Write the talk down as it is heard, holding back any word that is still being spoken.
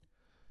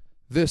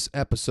This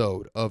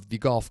episode of the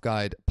Golf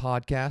Guide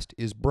podcast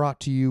is brought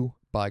to you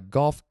by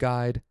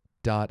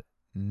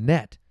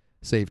golfguide.net.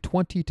 Save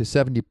 20 to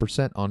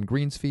 70% on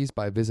greens fees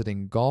by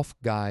visiting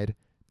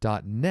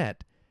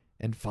golfguide.net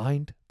and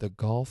find the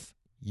golf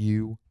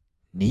you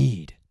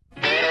need.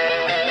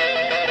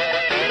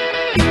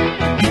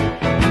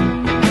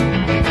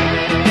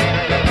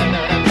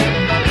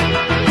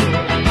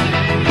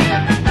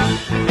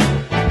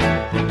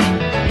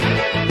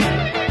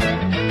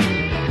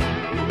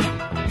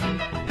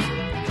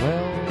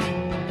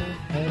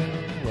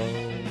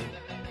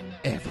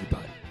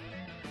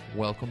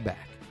 Welcome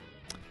back.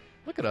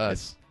 Look at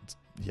us.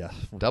 Yeah.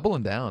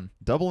 Doubling down.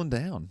 Doubling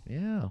down.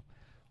 Yeah.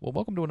 Well,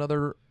 welcome to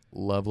another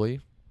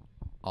lovely,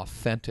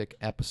 authentic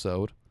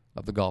episode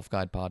of the Golf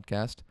Guide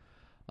podcast.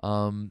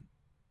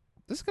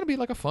 This is going to be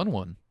like a fun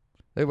one.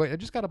 I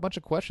just got a bunch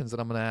of questions that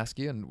I'm going to ask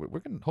you, and we're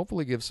going to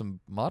hopefully give some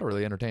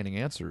moderately entertaining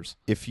answers.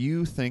 If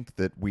you think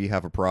that we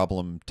have a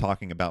problem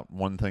talking about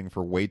one thing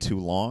for way too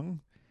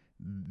long,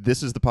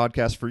 this is the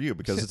podcast for you,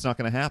 because it's not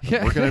going to happen.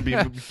 Yeah. We're going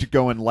to be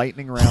going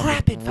lightning round.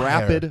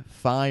 Rapid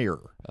fire.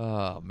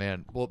 Oh,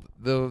 man. Well,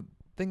 the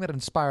thing that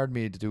inspired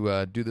me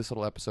to do this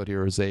little episode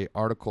here is a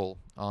article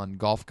on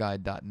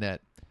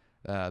golfguide.net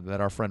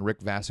that our friend Rick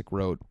Vasic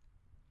wrote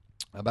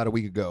about a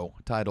week ago,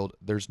 titled,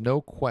 "There's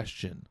no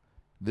question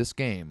this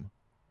game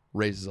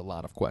raises a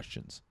lot of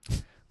questions."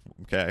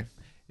 Okay.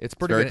 It's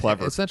pretty very good.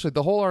 clever. Essentially,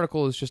 the whole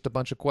article is just a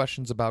bunch of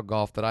questions about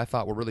golf that I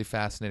thought were really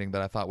fascinating,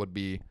 that I thought would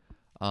be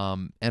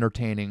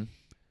entertaining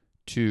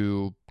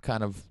to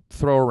kind of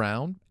throw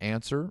around,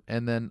 answer,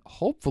 and then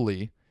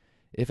hopefully,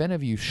 if any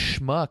of you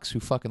schmucks who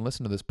fucking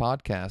listen to this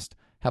podcast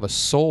have a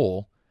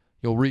soul,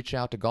 you'll reach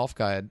out to Golf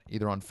Guide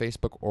either on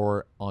Facebook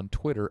or on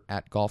Twitter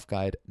at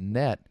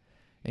GolfGuideNet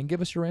and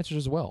give us your answers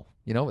as well.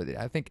 You know,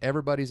 I think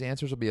everybody's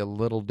answers will be a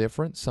little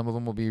different. Some of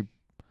them will be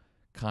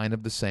kind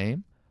of the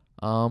same.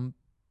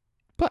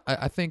 But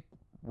I think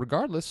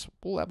regardless,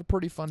 we'll have a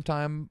pretty fun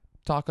time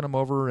talking them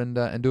over and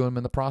doing them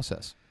in the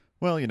process.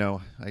 Well, you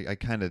know, I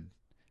kind of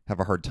have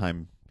a hard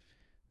time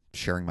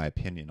sharing my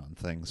opinion on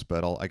things,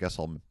 but I guess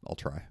I'll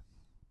try.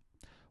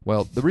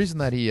 Well, the reason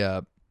that he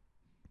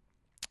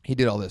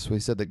did all this, he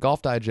said that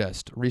Golf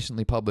Digest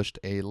recently published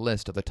a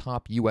list of the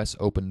top U.S.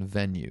 Open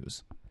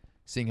venues,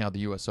 seeing how the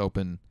U.S.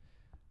 Open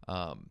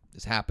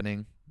is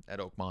happening at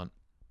Oakmont.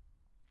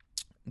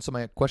 And so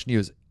my question to you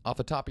is, off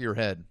the top of your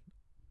head,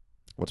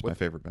 What's my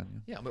favorite venue?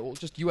 Yeah, well,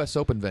 just U.S.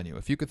 Open venue.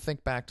 If you could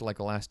think back to like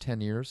the last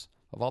 10 years,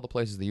 of all the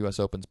places the U.S.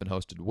 Open's been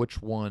hosted, which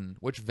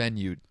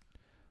venue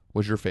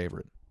was your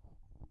favorite?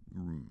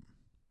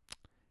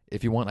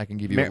 If you want, I can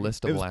give you a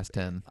list of the last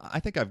 10. I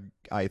think I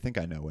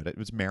know it. It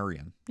was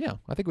Marion. Yeah,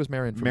 I think it was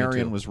Marion for me too.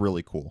 Marion was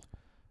really cool.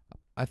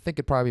 I think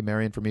it'd probably be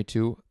Marion for me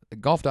too.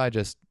 Golf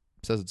Digest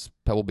says it's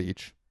Pebble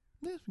Beach.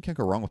 Yeah, you can't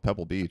go wrong with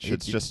Pebble Beach.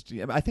 It's just,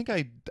 I think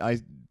I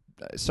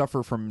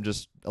suffer from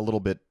just a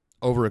little bit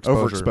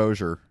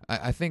overexposure.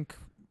 I think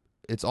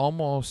it's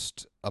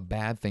almost a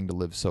bad thing to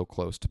live so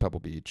close to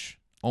Pebble Beach,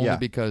 only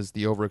because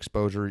the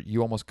overexposure,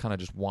 you almost kind of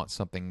just want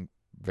something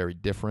very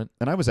different.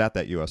 And I was at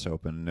that U.S.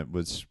 Open. It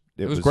was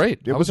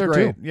great. I was there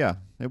great. too. Yeah,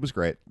 it was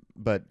great.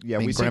 But yeah,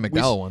 we Graham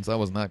McDowell ones, that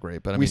wasn't that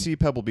great. But we see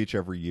Pebble Beach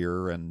every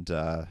year, and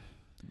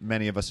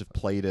many of us have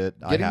played it.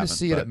 Getting to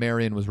see it at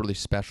Marion was really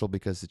special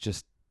because it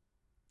just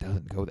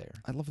doesn't go there.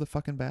 I love the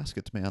fucking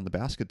baskets, man. The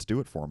baskets do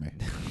it for me.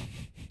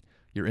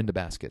 You're into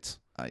baskets.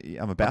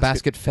 I'm a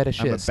basket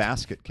fetishist. I'm a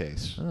basket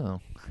case.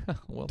 Oh,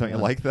 well don't done. you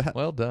like that?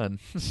 Well done.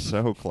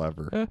 So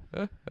clever.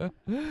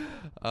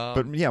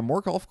 But yeah,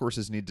 more golf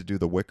courses need to do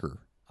the wicker.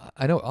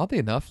 I know. Oddly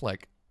enough,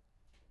 like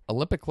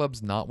Olympic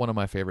Club's not one of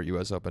my favorite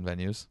U.S. Open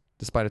venues,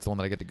 despite it's the one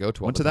that I get to go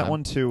to. Went to that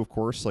one too, of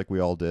course, like we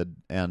all did,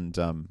 and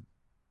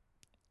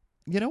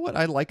you know what?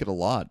 I like it a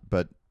lot,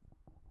 but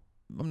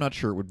I'm not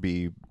sure it would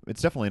be.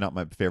 It's definitely not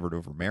my favorite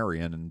over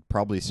Marion, and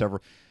probably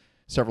several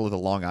of the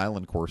Long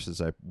Island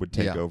courses I would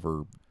take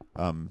over.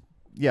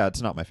 Yeah,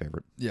 it's not my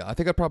favorite. Yeah, I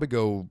think I'd probably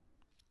go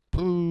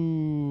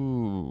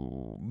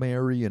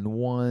Marion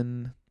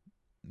 1,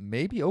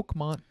 maybe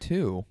Oakmont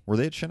 2. Were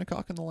they at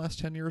Shinnecock in the last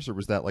 10 years, or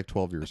was that like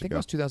 12 years ago? I think it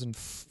was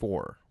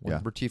 2004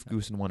 when Retief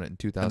Goosen won it in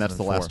 2004. And that's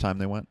the last time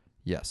they went?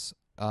 Yes.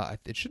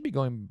 It should be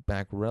going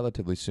back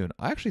relatively soon.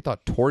 I actually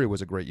thought Torrey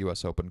was a great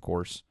U.S. Open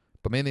course.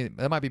 But mainly,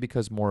 that might be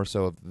because more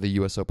so of the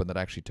U.S. Open that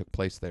actually took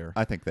place there.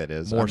 I think that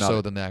is. More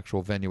so than the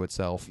actual venue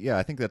itself. Yeah,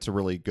 I think that's a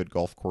really good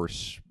golf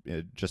course,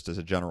 just as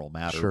a general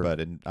matter. Sure.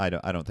 But I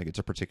don't think it's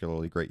a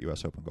particularly great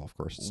U.S. Open golf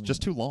course. It's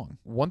just too long.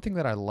 One thing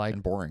that I like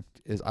and boring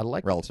is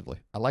relatively.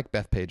 I like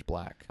Bethpage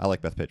Black. I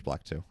like Bethpage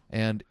Black too.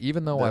 And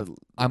even though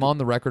I'm on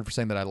the record for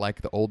saying that I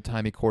like the old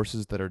timey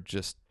courses that are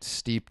just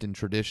steeped in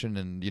tradition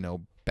and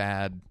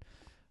bad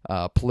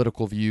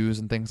political views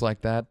and things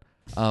like that,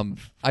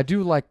 I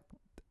do like.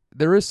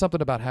 There is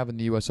something about having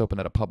the U.S. Open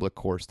at a public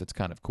course that's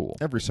kind of cool.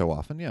 Every so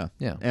often, yeah.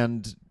 Yeah.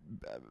 And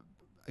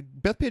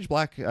Bethpage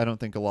Black, I don't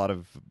think a lot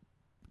of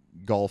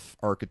golf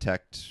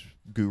architect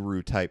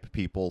guru type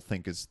people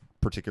think is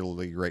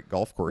particularly great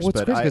golf course. Well,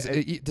 it's but crazy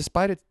because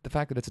despite the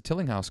fact that it's a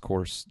Tillinghast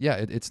course, yeah,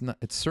 it's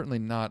certainly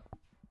not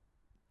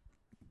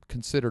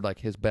considered like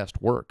his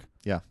best work.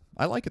 Yeah,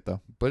 I like it though.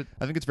 But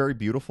I think it's very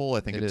beautiful. I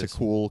think It it's is. a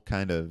cool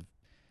kind of,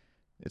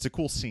 it's a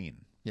cool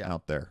scene Yeah.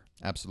 out there.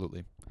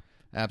 absolutely.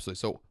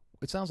 So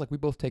it sounds like we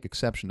both take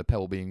exception to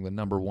Pebble being the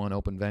number one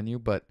open venue,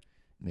 but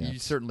Yeah. you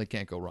certainly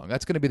can't go wrong.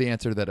 That's going to be the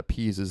answer that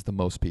appeases the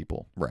most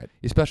people, Right.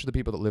 especially the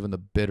people that live in the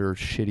bitter,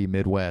 shitty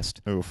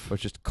Midwest, Oof. where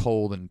it's just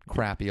cold and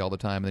crappy all the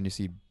time. And then you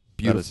see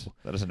That is, beautiful,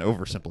 that is an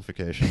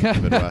oversimplification of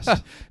the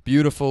Midwest.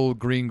 beautiful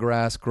green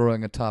grass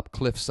growing atop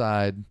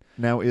cliffside,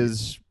 Now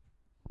is,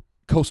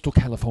 coastal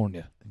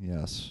California,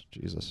 yes,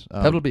 Jesus.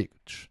 Pebble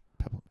Beach.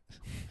 Pebble.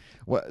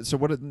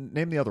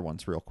 Name the other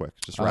ones real quick.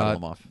 Just rattle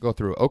them off. Go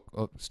through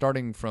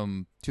starting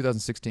from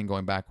 2016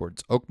 going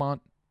backwards. Oakmont,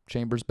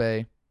 Chambers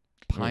Bay,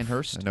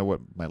 Pinehurst, I know what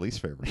my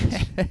least favorite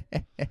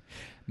is.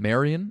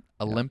 Marion,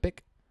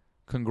 Olympic,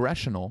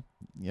 Congressional,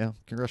 Yeah,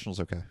 Congressional's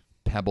okay.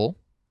 Pebble,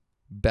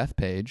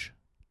 Bethpage,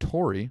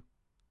 Torrey,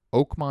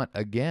 Oakmont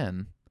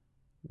again,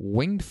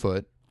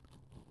 Winged-Foot,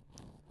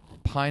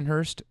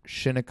 Pinehurst,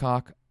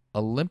 Shinnecock,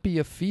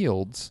 Olympia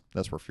Fields.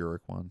 That's where Furyk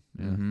won.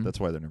 Yeah, Mhm. that's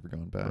why they're never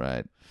going back.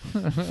 Right.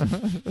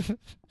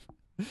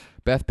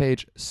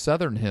 Bethpage,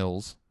 Southern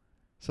Hills.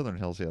 Southern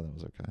Hills, yeah, that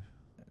was okay.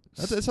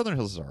 Southern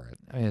Hills is all right.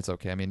 I mean, it's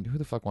okay. I mean, who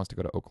the fuck wants to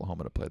go to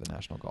Oklahoma to play the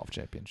National Golf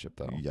Championship,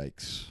 though?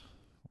 Yikes.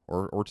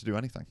 Or to do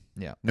anything.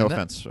 Yeah. No And that-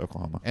 offense,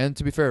 Oklahoma. And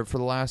to be fair, for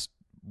the last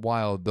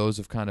while, those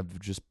have kind of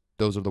just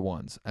those are the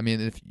ones. I mean,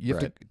 if you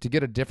have to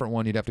get a different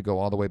one, you'd have to go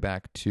all the way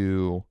back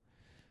to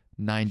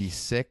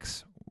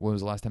 '96. When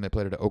was the last time they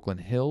played it at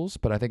Oakland Hills?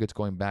 But I think it's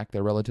going back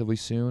there relatively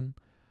soon.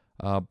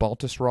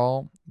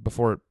 Baltusrol,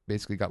 before it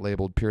basically got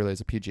labeled purely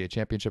as a PGA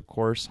Championship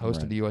course,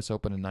 hosted Right. the U.S.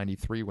 Open in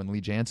 '93 when Lee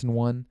Janzen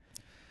won.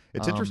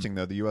 It's interesting,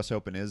 though. The U.S.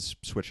 Open is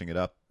switching it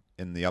up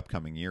in the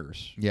upcoming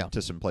years Yeah,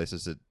 to some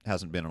places it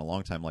hasn't been in a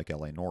long time, like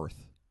L.A.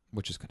 North.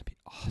 which is going to be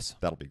awesome.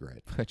 That'll be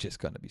great. Which is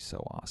going to be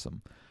so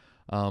awesome.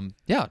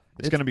 Yeah,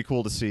 It's going to be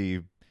cool to see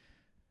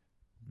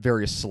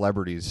various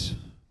celebrities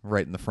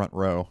right in the front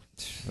row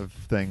of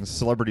things.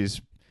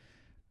 Celebrities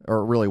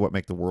are really what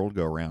make the world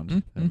go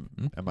round.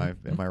 Am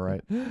I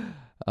right?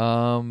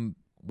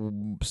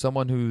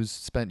 Someone who's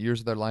spent years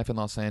of their life in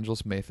Los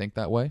Angeles may think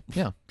that way.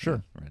 Yeah,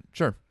 sure, Yeah, right.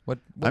 sure.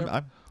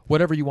 I'm,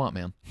 Whatever you want,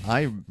 man.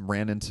 I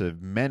ran into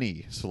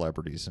many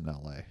celebrities in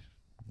L.A.,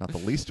 not the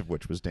least of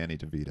which was Danny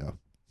DeVito.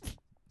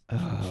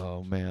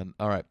 Oh man!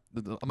 All right,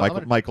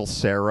 Michael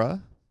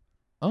Cera.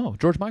 Oh,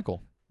 George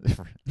Michael.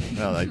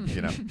 Well, I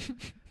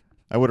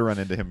would have run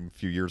into him a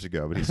few years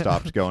ago, but he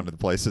stopped going to the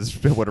places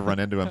I would have run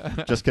into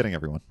him. Just kidding,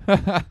 everyone.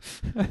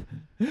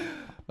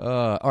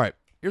 All right,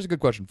 here's a good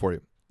question for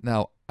you.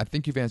 Now, I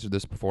think you've answered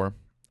this before.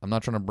 I'm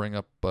not trying to bring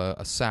up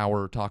a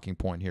sour talking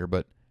point here,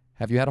 but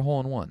have you had a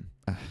hole-in-one?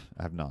 I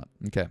have not.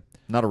 Okay.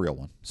 Not a real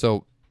one.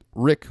 So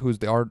Rick, who's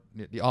the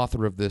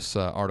author of this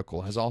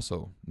article, has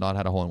also not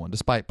had a hole-in-one,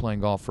 despite playing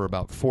golf for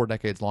about 4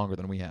 decades longer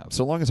than we have.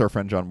 So long as our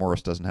friend John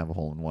Morris doesn't have a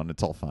hole-in-one,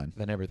 it's all fine.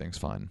 Then everything's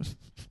fine.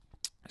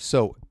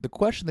 So the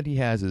question that he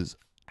has is,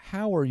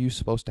 how are you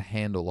supposed to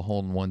handle a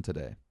hole-in-one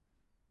today?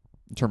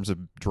 In terms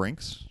of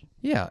drinks?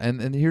 Yeah,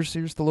 and here's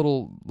the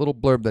little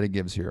blurb that he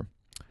gives here.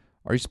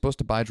 Are you supposed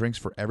to buy drinks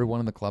for everyone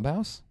in the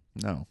clubhouse?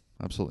 No,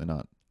 absolutely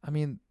not. I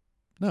mean,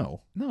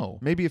 No. no.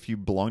 Maybe if you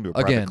belong to a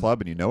private Again,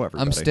 club and you know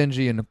everybody. I'm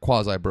stingy and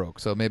quasi-broke,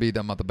 so maybe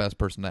I'm not the best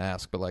person to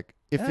ask, but like...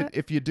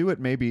 If you do it,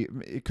 maybe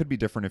it could be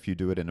different if you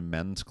do it in a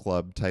men's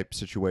club type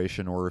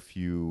situation or if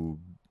you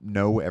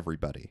know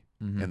everybody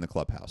in the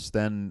clubhouse.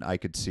 Then I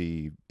could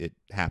see it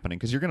happening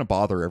because you're going to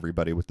bother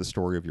everybody with the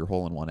story of your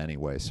hole-in-one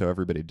anyway, so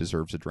everybody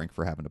deserves a drink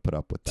for having to put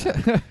up with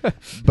that.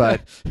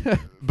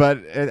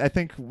 but I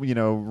think,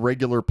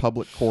 regular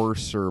public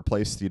course or a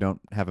place that you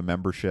don't have a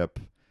membership,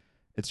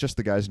 it's just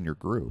the guys in your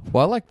group.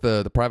 Well, I like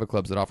the private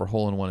clubs that offer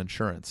hole-in-one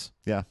insurance.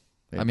 Yeah.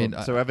 I mean,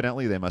 so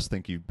evidently they must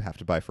think you have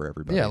to buy for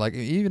everybody. Yeah, like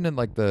even in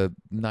like the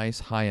nice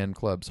high-end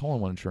clubs,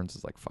 hole-in-one insurance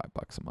is like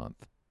 $5 a month.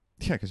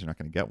 Yeah, because you're not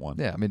going to get one.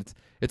 Yeah, I mean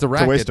it's a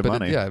racket, waste of but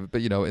money.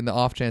 But in the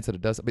off chance that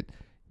it does, but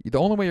the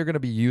only way you're going to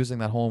be using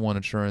that hole-in-one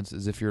insurance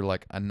is if you're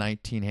like a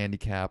 19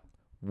 handicap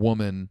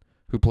woman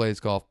who plays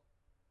golf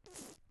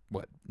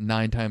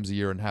 9 times a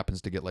year and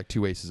happens to get like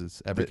 2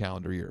 aces every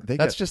calendar year.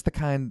 That's just the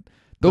kind.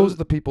 Those are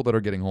the people that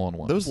are getting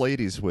hole-in-ones. Those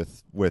ladies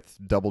with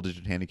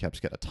double-digit handicaps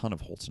get a ton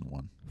of holes in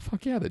one.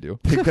 Fuck yeah, they do.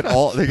 They get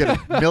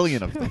a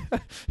million of them.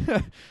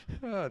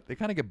 They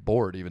kind of get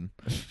bored even.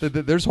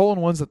 There's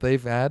hole-in-ones that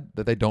they've had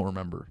that they don't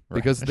remember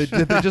because Right.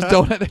 they just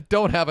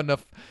don't have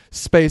enough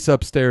space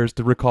upstairs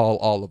to recall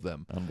all of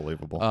them.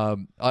 Unbelievable.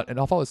 And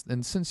I'll follow.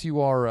 And since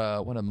you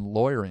are one of them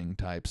lawyering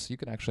types, you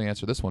can actually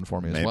answer this one for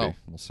me Maybe. as well.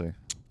 We'll see.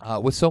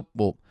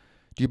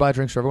 Do you buy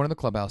drinks for everyone in the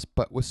clubhouse?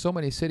 But with so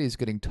many cities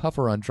getting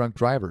tougher on drunk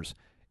drivers,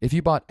 if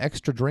you bought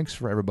extra drinks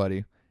for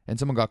everybody and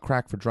someone got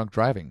cracked for drunk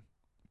driving,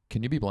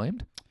 can you be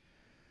blamed?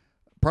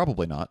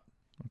 Probably not.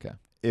 Okay.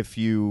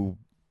 You're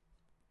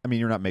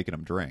not making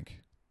them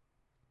drink.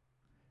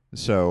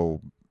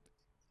 So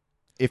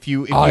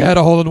I had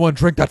a hole-in-one,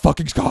 drink that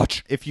fucking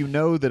scotch. if you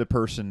know that a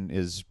person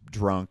is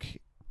drunk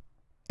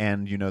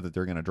and you know that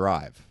they're going to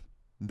drive,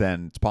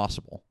 then it's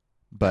possible.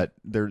 But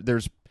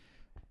there's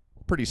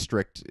pretty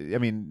strict. I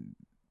mean,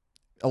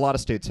 a lot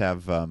of states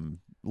have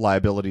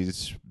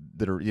liabilities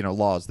that are,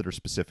 laws that are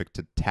specific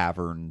to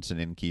taverns and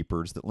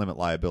innkeepers that limit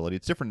liability.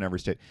 It's different in every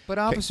state. But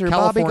officer,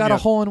 Bobby got California- a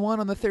hole in one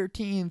on the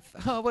 13th.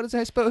 Oh, what is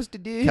I supposed to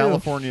do?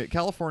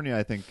 California,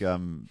 I think,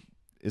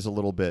 is a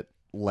little bit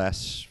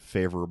less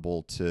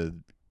favorable to,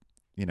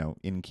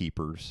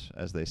 innkeepers,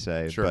 as they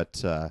say. Sure.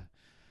 But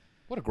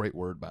What a great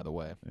word, by the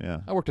way.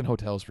 yeah. I worked in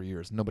hotels for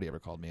years. Nobody ever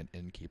called me an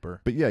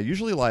innkeeper. But yeah,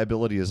 usually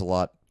liability is a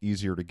lot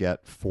easier to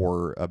get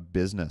for a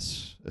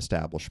business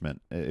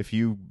establishment. If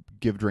you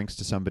give drinks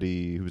to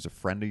somebody who's a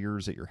friend of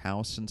yours at your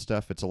house and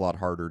stuff, it's a lot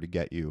harder to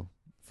get you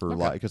for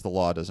Okay. because the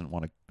law doesn't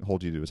want to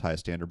hold you to as high a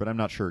standard. But I'm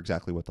not sure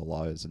exactly what the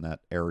law is in that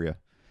area.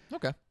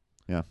 Okay.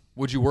 Yeah.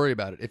 Would you worry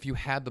about it if you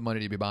had the money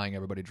to be buying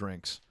everybody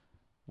drinks?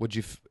 Would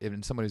you,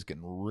 if somebody's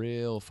getting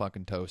real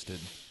fucking toasted,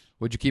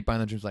 would you keep buying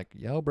the drinks like,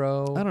 yo,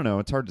 bro? I don't know.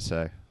 It's hard to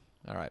say.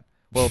 All right.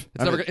 Well, it's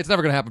I never mean- it's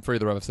never going to happen for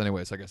either of us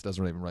anyway, so I guess it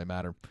doesn't even really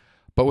matter.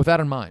 But with that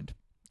in mind,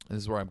 this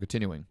is where I'm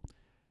continuing.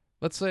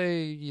 Let's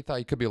say you thought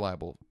you could be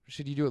liable.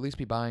 Should you at least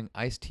be buying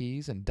iced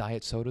teas and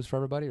diet sodas for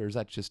everybody, or is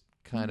that just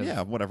kind of...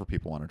 Yeah, whatever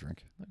people want to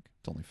drink.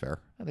 It's only fair.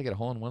 They get a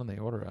hole in one and they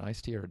order an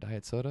iced tea or a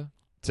diet soda?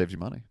 It saves you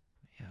money.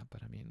 Yeah,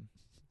 but I mean,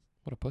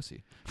 what a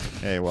pussy.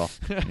 Hey, well,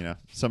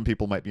 some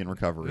people might be in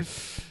recovery.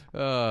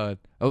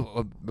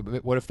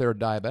 What if they're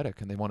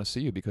diabetic and they want to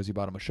see you because you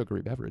bought them a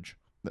sugary beverage?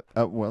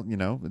 Well,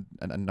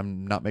 and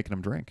I'm not making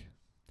them drink.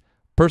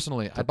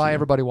 Personally, up I'd to buy you.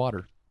 everybody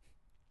water.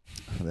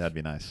 That'd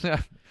be nice.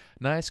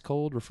 Nice,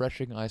 cold,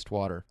 refreshing, iced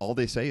water. All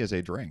they say is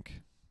a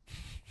drink.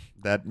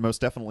 That most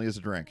definitely is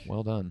a drink.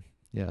 Well done.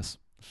 Yes.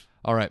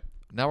 All right.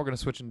 Now we're going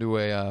to switch into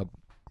a...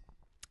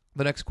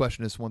 the next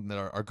question is one that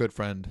our good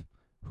friend,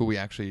 who we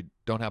actually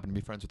don't happen to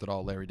be friends with at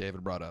all, Larry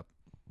David, brought up.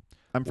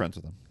 I'm friends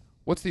with him.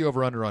 What's the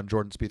over-under on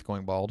Jordan Spieth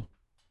going bald?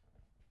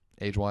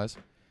 Age-wise?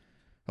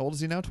 How old is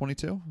he now?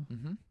 22?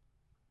 Mm-hmm.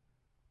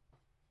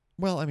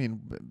 Well, I mean,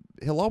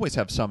 he'll always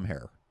have some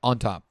hair, On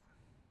top.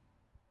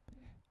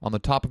 On the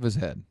top of his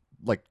head.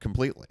 like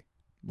completely.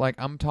 Like,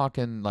 I'm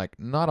talking, like,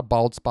 not a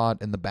bald spot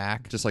in the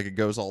back. Just like it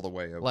goes all the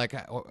way. Like,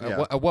 at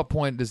Yeah. what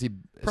point does he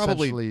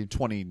Probably essentially...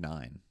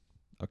 29.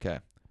 Okay.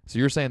 So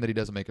you're saying that he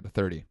doesn't make it to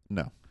 30.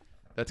 No.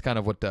 That's kind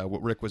of what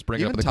Rick was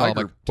bringing Even up in the column.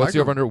 Tiger- Like, what's the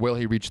Tiger- over-under? Will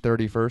he reach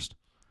 30 first?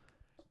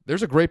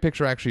 There's a great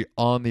picture actually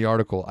on the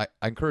article. I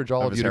encourage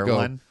all Of of his you to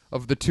hairline? go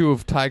of the two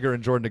of Tiger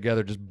and Jordan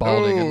together just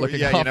balding and looking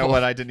yeah, awful. you know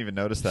what? I didn't even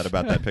notice that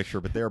about that picture,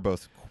 but they're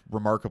both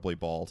remarkably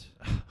bald.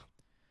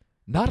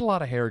 Not a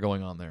lot of hair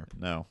going on there.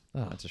 No,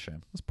 Oh. that's a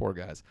shame. Those poor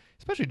guys.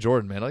 Especially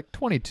Jordan, man. Like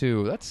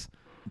 22. It's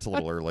a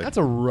little early. That's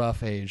a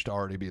rough age to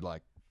already be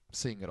like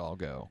seeing it all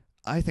go.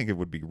 I think it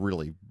would be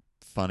really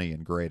funny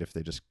and great if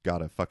they just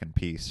got a fucking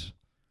piece.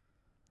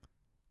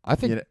 I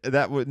think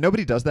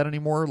Nobody does that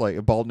anymore.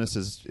 Like baldness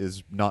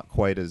is not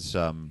quite as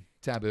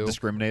taboo.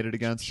 discriminated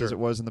against Sure. as it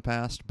was in the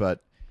past,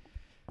 but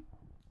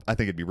I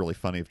think it'd be really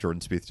funny if Jordan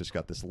Spieth just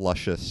got this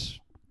luscious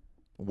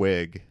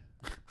wig,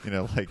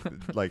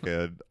 like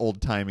a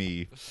old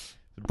timey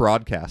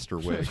broadcaster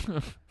wig.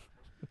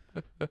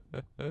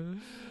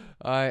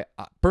 I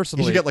You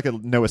personally should get like a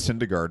Noah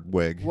Syndergaard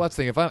wig. Well, that's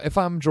the thing. If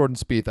I'm Jordan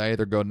Spieth, I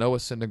either go Noah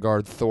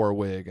Syndergaard, Thor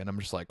wig, and I'm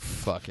just like,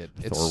 fuck it.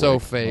 It's Thor so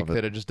wig. fake Love it.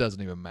 that it just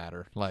doesn't even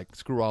matter. Like,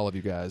 screw all of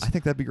you guys. I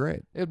think that'd be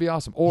great. It would be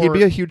awesome. Or He'd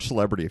be a huge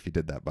celebrity if he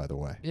did that. By the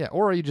way, yeah,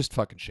 or you just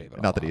fucking shave it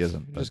all Not that he off.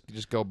 isn't, but-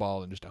 Just go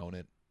bald and just own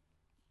it.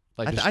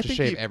 Like, I just, think just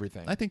shave you-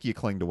 everything. I think you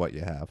cling to what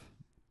you have.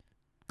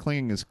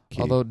 Clinging is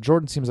key. Although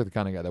Jordan seems like the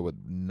kind of guy that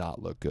would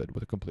not look good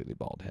with a completely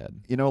bald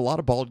head. a lot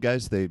of bald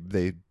guys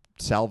they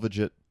salvage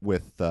it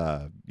with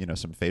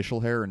some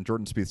facial hair, and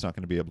Jordan Spieth's not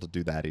going to be able to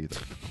do that either.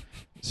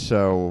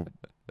 So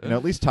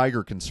at least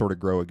Tiger can sort of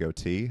grow a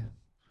goatee,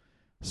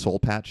 soul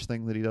patch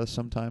thing that he does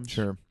sometimes.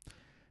 Sure.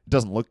 It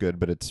doesn't look good,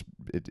 but it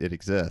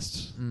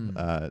exists.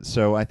 Mm.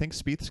 So I think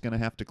Spieth's going to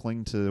have to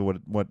cling to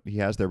what he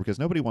has there, because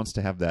nobody wants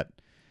to have that.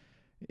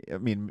 I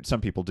mean,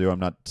 some people do. I'm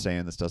not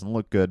saying this doesn't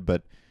look good,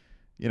 but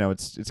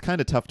it's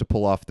kind of tough to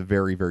pull off the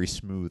very, very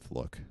smooth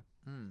look.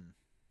 Mm.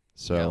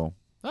 So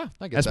Ah,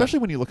 I get especially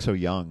when you look so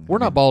young. that. We're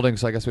I not mean, balding,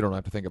 so I guess we don't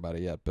have to think about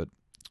it yet. But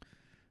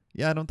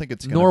Yeah, I don't think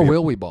it's. nor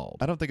will we bald.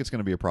 I don't think it's going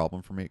to be a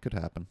problem for me. It could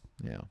happen.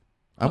 Yeah.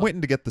 I'm Oh. waiting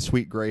to get the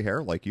sweet gray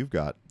hair like you've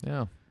got.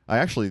 Yeah. I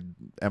actually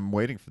am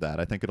waiting for that.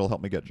 I think it'll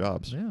help me get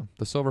jobs. Yeah.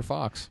 The silver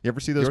fox. You ever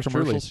see those Yours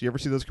truly. commercials? You ever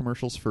see those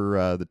commercials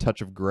for the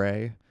Touch of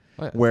Gray,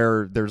 Oh, yeah.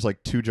 where there's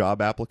like two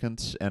job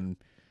applicants and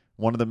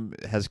one of them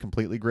has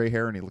completely gray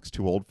hair and he looks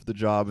too old for the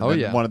job, and Oh, then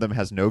yeah. one of them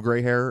has no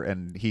gray hair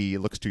and he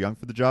looks too young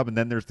for the job, and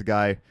then there's the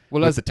guy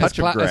Well, with as the touch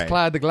of gray. as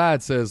Clyde the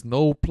Glad says,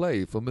 no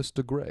play for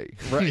Mr. Gray.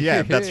 Right,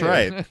 yeah, that's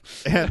right.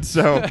 And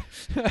so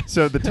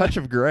the touch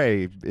of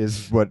gray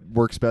is what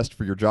works best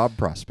for your job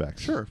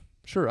prospects. Sure.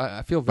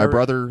 I feel My very.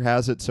 brother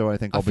has it, so I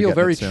think I I'll be feel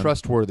getting very it soon.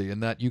 trustworthy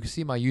in that you can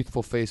see my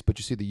youthful face, but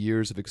you see the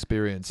years of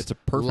experience. It's a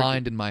perfect-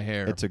 lined in my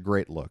hair. It's a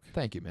great look.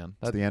 Thank you, man.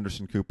 It's the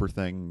Anderson Cooper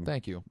thing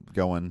Thank you.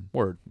 going.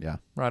 Word. Yeah.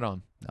 Right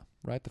on. No.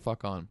 Right the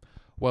fuck on.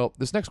 Well,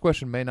 this next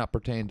question may not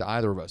pertain to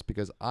either of us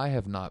because I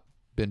have not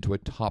been to a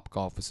Top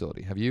Golf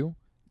facility. Have you?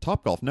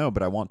 Top Golf, no,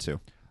 but I want to.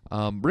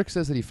 Rick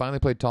says that he finally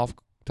played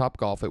Top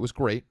Golf. It was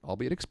great,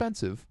 albeit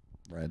expensive.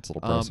 Right, it's a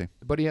little pricey.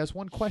 But he has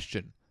one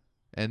question,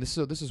 and this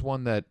is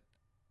one that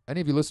any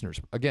of you listeners,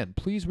 again,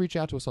 please reach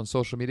out to us on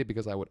social media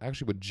because I would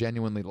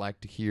genuinely like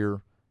to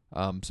hear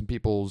some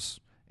people's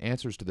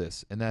answers to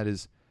this. And that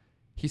is,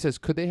 he says,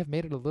 could they have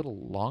made it a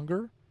little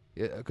longer?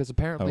 Because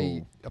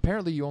apparently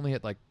you only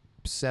hit like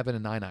 7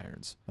 and 9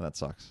 irons. Oh, that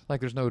sucks. Like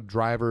there's no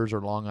drivers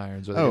or long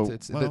irons.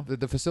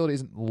 The facility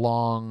isn't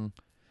long.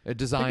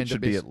 Designed I think it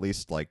should to be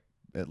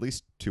at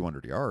least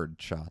 200-yard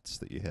shots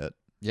that you hit.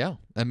 Yeah,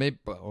 and maybe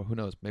who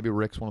knows? Maybe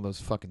Rick's one of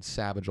those fucking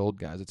savage old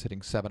guys that's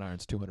hitting 7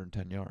 irons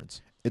 210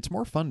 yards. It's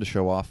more fun to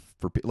show off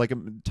for like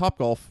Top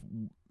Golf.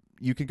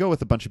 You can go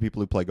with a bunch of people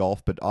who play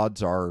golf, but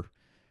odds are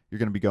you're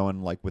going to be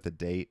going like with a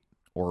date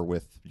or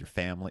with your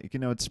family. You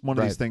know, it's one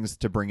of these things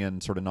to bring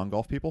in sort of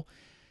non-golf people.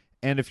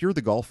 And if you're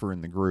the golfer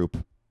in the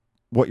group,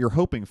 what you're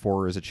hoping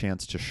for is a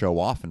chance to show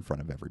off in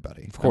front of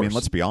everybody. Of course. I mean,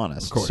 let's be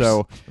honest. Of course.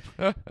 So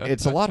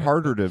it's a lot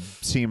harder to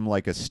seem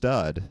like a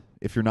stud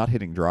if you're not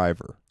hitting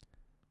driver.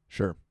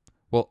 Sure.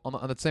 Well,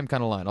 on that same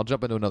kind of line, I'll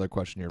jump into another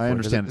question here. I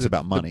understand it's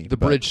about money. The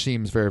bridge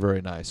seems very,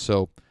 very nice.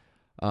 So,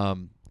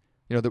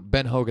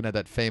 Ben Hogan had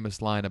that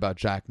famous line about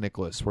Jack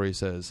Nicklaus where he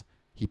says,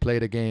 he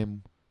played a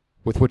game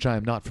with which I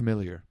am not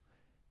familiar,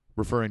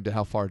 referring to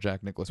how far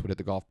Jack Nicklaus would hit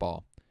the golf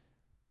ball.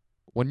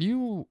 When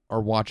you are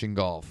watching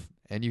golf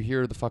and you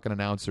hear the fucking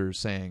announcer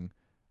saying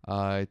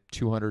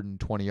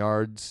 220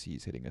 yards,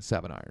 he's hitting a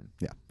 7 iron.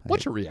 Yeah.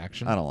 What's your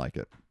reaction? I don't like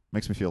it.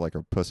 Makes me feel like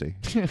a pussy,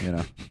 you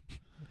know.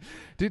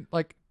 Dude,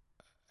 like,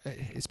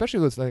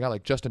 especially with a guy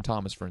like Justin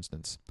Thomas, for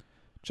instance.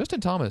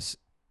 Justin Thomas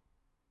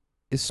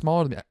is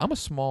smaller than me. I'm a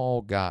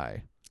small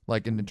guy,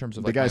 like in terms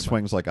of the like guy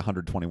swings like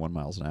 121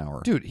 miles an hour.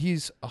 Dude,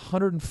 he's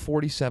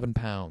 147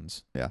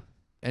 pounds. Yeah.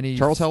 And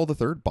Charles Howell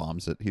III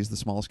bombs it. He's the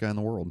smallest guy in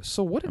the world.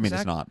 So what I mean,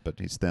 he's not, but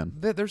he's thin.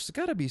 There's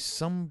got to be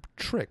some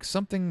trick,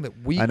 something that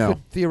we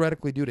could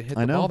theoretically do to hit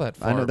the ball that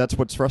far. I know. That's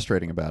what's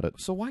frustrating about it.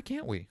 So why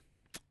can't we?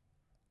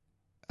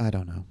 I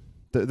don't know.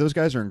 Those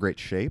guys are in great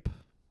shape.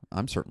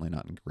 I'm certainly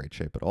not in great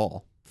shape at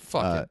all.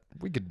 Fuck it.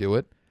 We could do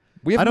it.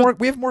 We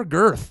have more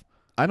girth.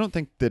 I don't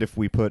think that if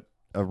we put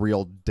a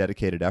real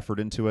dedicated effort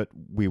into it,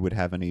 we would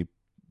have any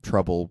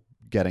trouble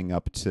getting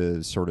up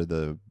to sort of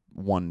the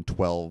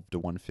 112 to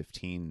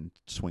 115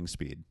 swing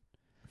speed.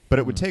 But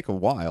it would take a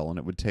while, and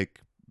it would take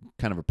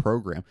kind of a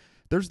program.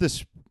 There's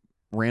this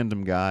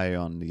random guy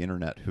on the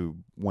internet who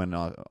went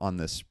on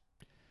this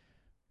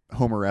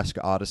Homer-esque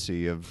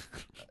odyssey of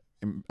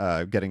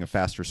getting a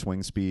faster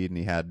swing speed, and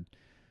he had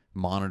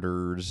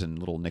monitors and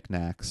little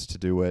knickknacks to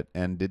do it,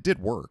 and it did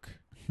work.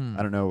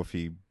 I don't know if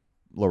he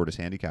lowered his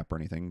handicap or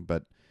anything,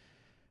 but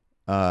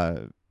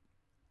part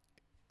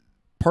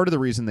of the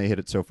reason they hit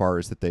it so far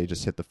is that they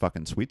just hit the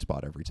fucking sweet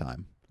spot every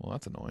time. Well,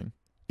 that's annoying.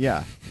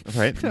 Yeah,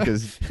 right?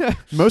 Because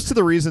most of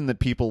the reason that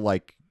people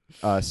like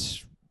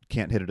us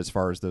can't hit it as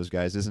far as those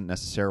guys isn't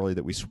necessarily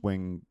that we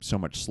swing so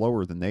much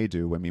slower than they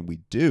do. I mean, we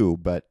do,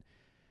 but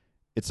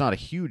it's not a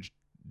huge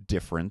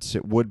difference.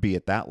 It would be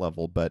at that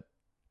level, but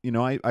you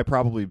know, I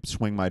probably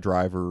swing my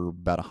driver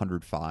about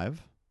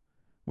 105,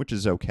 which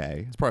is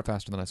okay. It's probably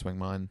faster than I swing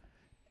mine.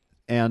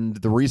 And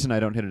the reason I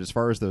don't hit it as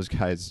far as those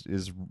guys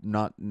is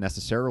not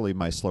necessarily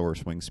my slower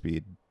swing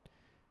speed.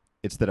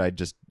 It's that I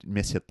just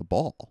mishit the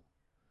ball.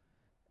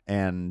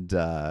 And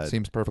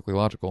seems perfectly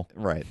logical.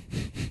 Right.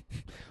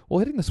 Well,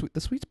 hitting the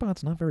sweet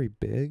spot's not very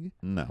big.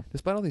 No.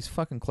 Despite all these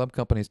fucking club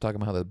companies talking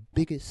about how the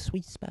biggest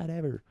sweet spot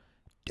ever.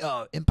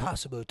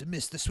 Impossible to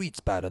miss the sweet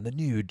spot on the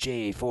new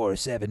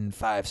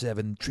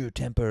J4757 True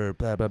Temper,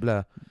 blah, blah,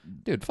 blah.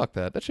 Dude, fuck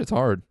that. That shit's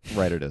hard.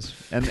 Right, it is.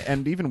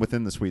 And even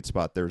within the sweet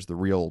spot, there's the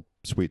real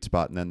sweet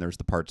spot, and then there's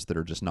the parts that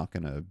are just not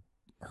going to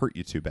hurt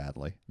you too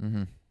badly.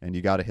 Mm-hmm. And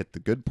you got to hit the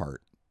good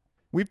part.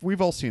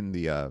 We've all seen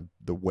the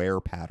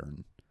wear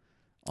pattern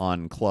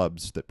on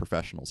clubs that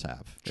professionals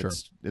have. Sure.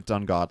 It's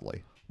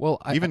ungodly. Well,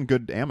 even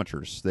good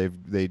amateurs,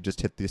 they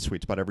just hit the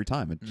sweet spot every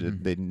time.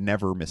 They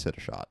never miss hit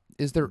a shot.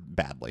 Is there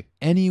badly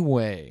any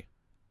way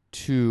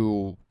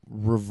to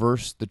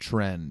reverse the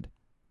trend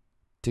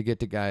to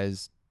get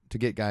guys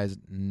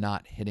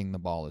not hitting the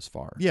ball as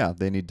far? Yeah,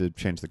 they need to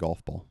change the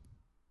golf ball.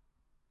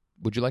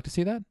 Would you like to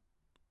see that?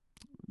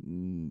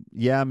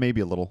 Yeah,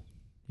 maybe a little.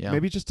 Yeah,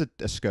 maybe just a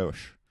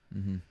skosh.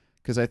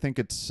 Because I think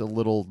it's a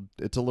little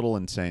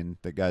insane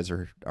that guys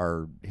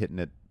are hitting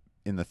it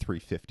in the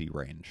 350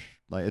 range.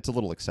 Like, it's a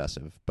little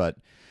excessive. But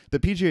the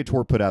PGA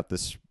Tour put out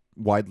this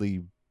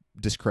widely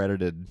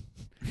discredited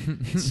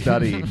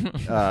study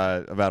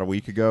about a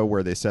week ago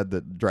where they said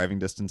that driving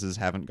distances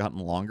haven't gotten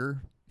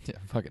longer. Yeah,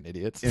 fucking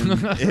idiots. in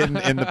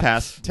the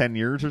past 10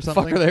 years or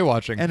something. Fuck are they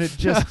watching? And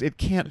it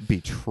can't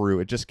be true.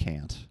 It just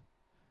can't.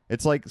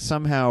 It's like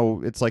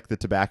somehow it's like the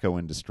tobacco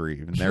industry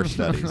in their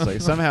studies.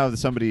 Like somehow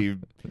somebody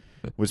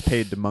was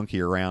paid to monkey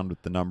around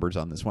with the numbers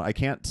on this one. I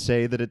can't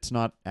say that it's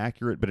not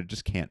accurate, but it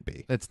just can't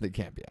be. It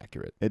can't be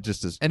accurate. It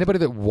just is. Anybody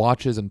that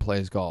watches and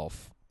plays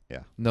golf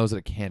Yeah. knows that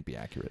it can't be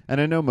accurate.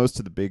 And I know most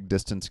of the big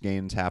distance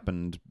gains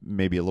happened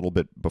maybe a little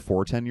bit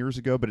before 10 years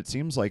ago, but it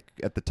seems like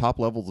at the top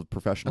levels of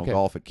professional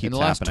golf, it keeps in the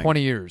last happening.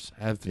 20 years,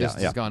 have Yeah,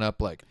 distances gone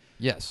up? Like,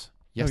 yes,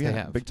 they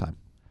have. Big time.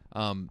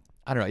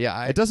 I don't know.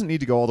 Yeah, It doesn't need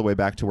to go all the way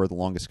back to where the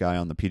longest guy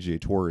on the PGA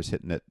Tour is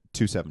hitting at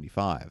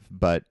 275,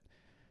 but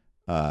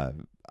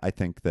I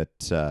think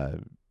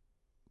that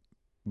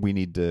we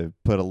need to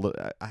put a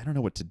little. I don't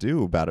know what to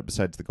do about it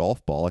besides the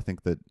golf ball. I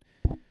think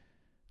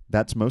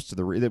that's most of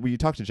the when you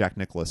talk to Jack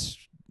Nicklaus,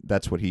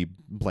 that's what he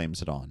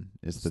blames it on.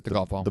 Is that the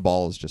golf ball. The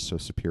ball is just so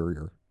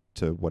superior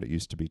to what it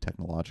used to be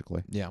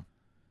technologically. Yeah,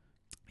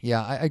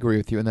 I agree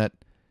with you in that.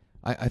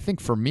 I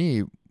think for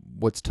me,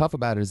 what's tough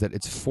about it is that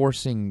it's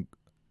forcing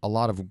a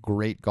lot of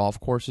great golf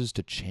courses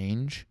to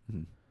change,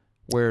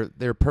 where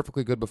they're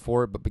perfectly good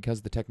before, but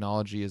because the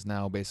technology is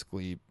now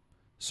basically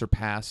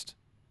surpassed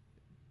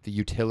the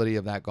utility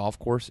of that golf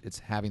course, it's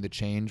having to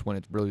change when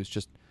it really is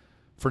just,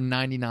 for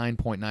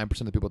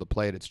 99.9% of the people that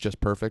play it, it's just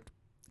perfect.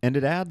 And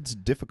it adds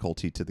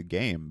difficulty to the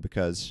game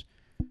because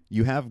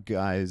you have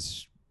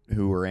guys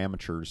who are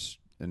amateurs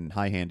and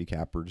high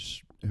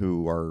handicappers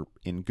who are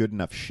in good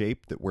enough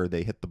shape that where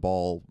they hit the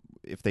ball,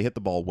 if they hit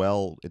the ball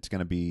well, it's going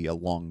to be a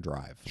long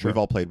drive. Sure. We've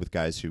all played with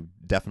guys who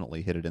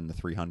definitely hit it in the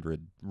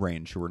 300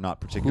 range who are not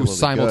particularly who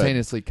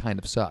simultaneously kind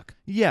of suck.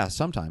 Yeah,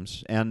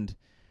 sometimes. And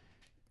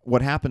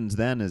what happens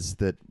then is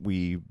that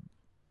we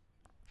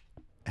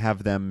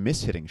have them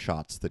miss-hitting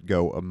shots that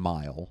go a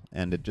mile,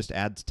 and it just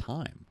adds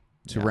time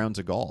to rounds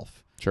of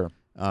golf. Sure.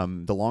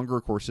 The longer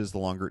a course is, the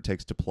longer it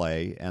takes to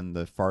play, and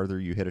the farther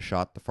you hit a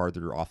shot, the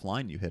farther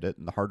offline you hit it,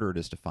 and the harder it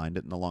is to find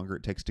it, and the longer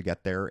it takes to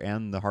get there,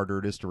 and the harder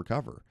it is to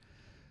recover.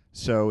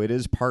 So it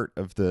is part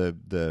of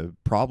the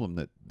problem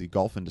that the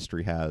golf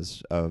industry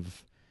has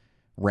of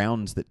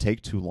rounds that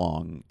take too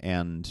long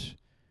and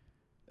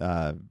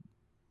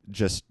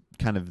just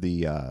kind of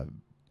the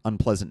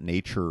unpleasant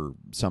nature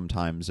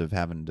sometimes of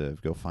having to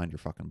go find your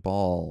fucking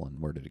ball and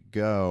where did it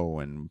go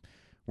and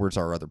where's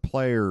our other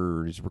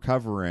players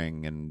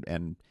recovering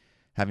and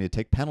having to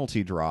take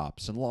penalty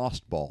drops and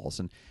lost balls.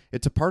 And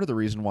it's a part of the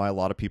reason why a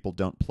lot of people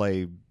don't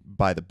play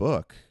by the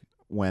book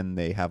when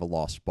they have a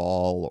lost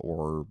ball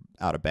or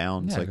out of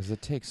bounds. Yeah, like, because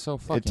it takes so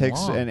fucking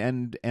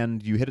long.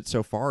 And you hit it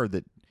so far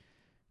that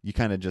you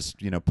kind of just,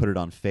 put it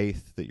on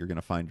faith that you're going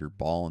to find your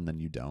ball and then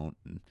you don't.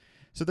 And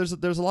so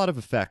there's a lot of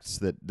effects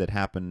that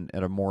happen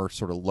at a more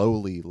sort of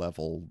lowly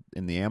level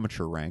in the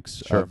amateur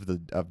ranks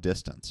of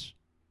distance.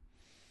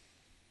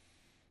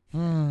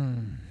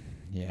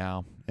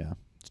 Yeah.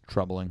 It's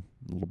troubling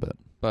A little bit.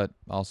 but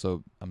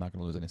also I'm not going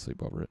to lose any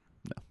sleep over it.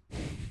 No.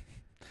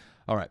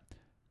 All right.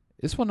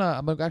 This one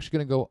I'm actually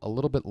going to go a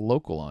little bit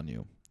local on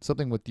you.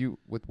 Something with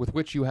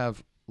which you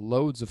have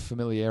loads of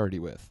familiarity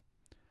with.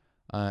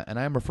 And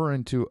I am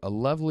referring to a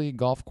lovely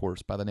golf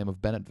course by the name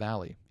of Bennett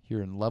Valley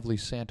here in lovely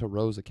Santa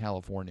Rosa,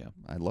 California.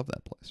 I love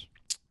that place.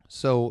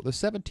 So the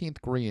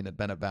 17th green at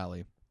Bennett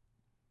Valley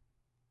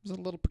is a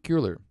little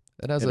peculiar.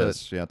 It has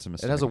it's a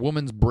mistake. It has a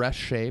woman's breast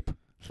shape,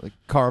 like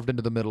carved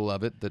into the middle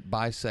of it, that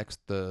bisects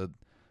the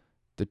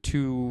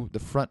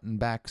front and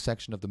back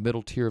section of the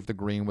middle tier of the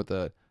green with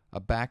a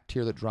back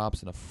tier that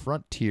drops and a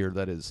front tier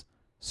that is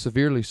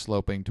severely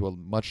sloping to a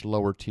much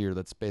lower tier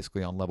that's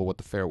basically on level with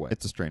the fairway.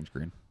 It's a strange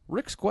green.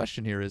 Rick's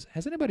question here is,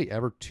 has anybody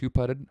ever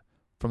two-putted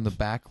from the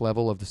back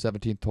level of the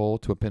 17th hole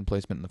to a pin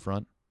placement in the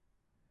front?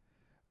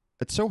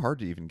 It's so hard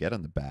to even get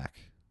on the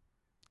back.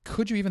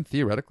 Could you even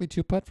theoretically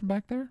two-putt from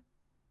back there?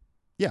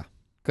 Yeah.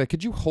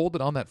 Could you hold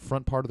it on that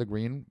front part of the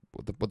green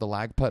with the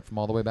lag putt from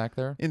all the way back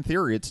there? In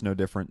theory, it's no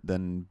different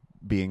than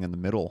being in the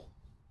middle.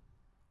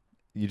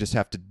 You just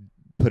have to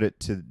put it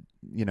to,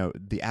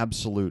 the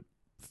absolute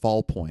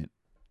fall point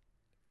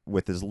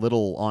with as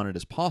little on it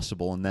as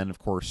possible, and then, of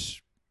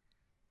course,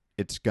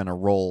 it's going to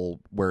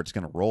roll where it's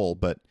going to roll,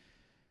 but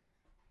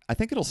I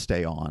think it'll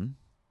stay on.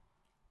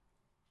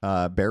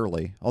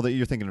 Barely. Although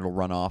you're thinking it'll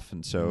run off,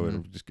 and so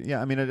it'll just...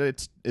 Yeah, I mean,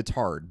 it's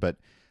hard, but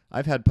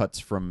I've had putts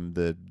from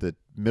the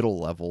middle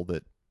level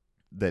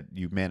that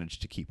you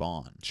managed to keep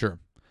on. Sure.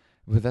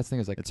 But that's the thing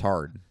is, like... It's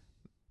hard.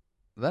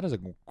 That is a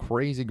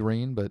crazy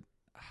green, but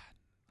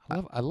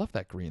I love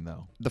that green,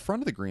 though. The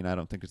front of the green I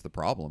don't think is the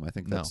problem. I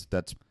think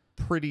that's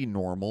pretty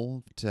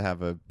normal to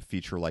have a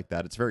feature like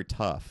that. It's very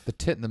tough. The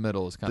tit in the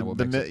middle is kind of what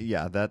makes it...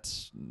 Yeah,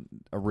 that's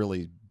a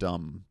really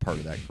dumb part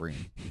of that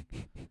green.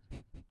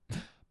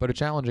 But a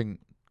challenging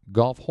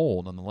golf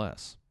hole,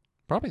 nonetheless.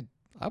 Probably,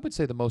 I would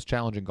say, the most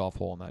challenging golf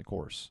hole on that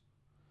course.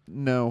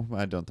 No,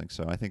 I don't think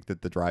so. I think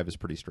that the drive is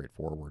pretty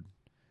straightforward.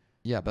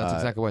 Yeah, but that's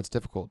exactly why it's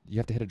difficult. You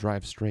have to hit a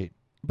drive straight.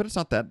 But it's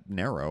not that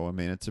narrow. I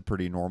mean, it's a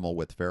pretty normal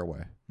width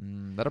fairway.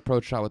 That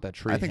approach shot with that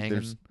tree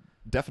hanging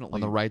definitely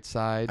on the right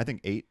side. I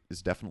think 8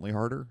 is definitely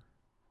harder.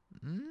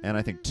 And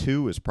I think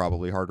 2 is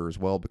probably harder as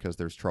well because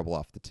there's trouble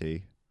off the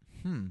tee.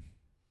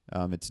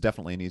 It's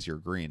definitely an easier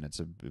green. It's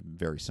a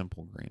very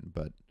simple green,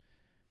 but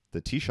the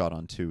tee shot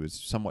on 2 is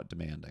somewhat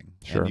demanding.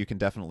 Sure. And you can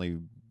definitely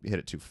hit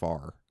it too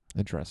far.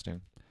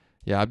 Interesting.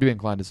 Yeah, I'd be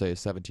inclined to say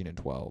 17 and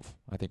 12.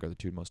 I think are the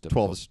two most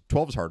difficult.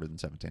 12 is harder than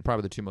 17.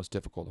 Probably the two most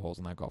difficult holes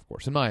in that golf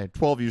course. In my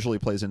 12 usually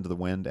plays into the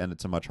wind, and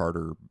it's a much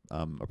harder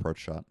approach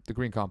shot. the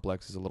green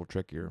complex is a little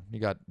trickier. You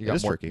got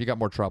is more tricky. you got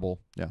more trouble.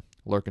 Yeah.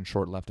 Lurking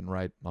short left and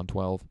right on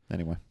 12.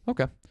 Anyway.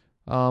 Okay.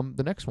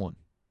 The next one.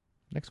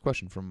 Next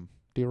question from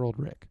dear old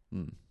Rick.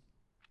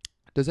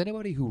 Does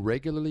anybody who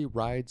regularly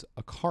rides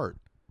a cart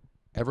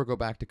ever go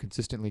back to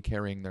consistently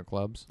carrying their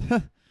clubs?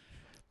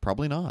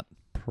 Probably not.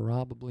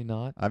 Probably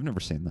not. I've never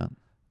seen that.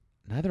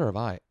 Neither have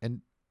I.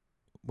 And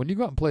when you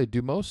go out and play,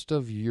 do most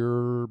of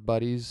your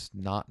buddies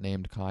not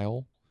named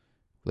Kyle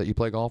that you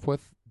play golf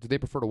with, do they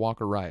prefer to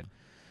walk or ride?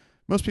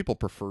 Most people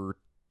prefer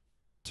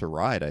to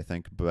ride, I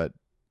think, but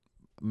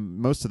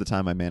most of the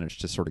time I manage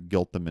to sort of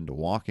guilt them into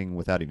walking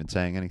without even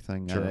saying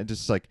anything. Sure. I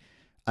just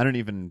I don't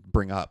even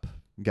bring up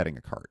getting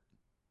a cart.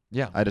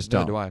 Yeah. I just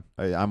neither don't.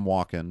 do I. I'm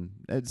walking.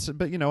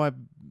 But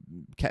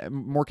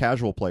more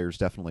casual players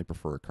definitely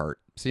prefer a cart.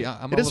 See,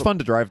 It is fun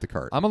to drive the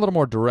cart. I'm a little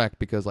more direct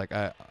because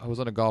I was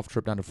on a golf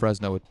trip down to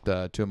Fresno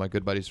with two of my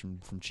good buddies from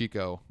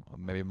Chico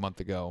maybe a month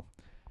ago,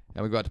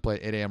 and we got to play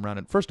 8 a.m. round.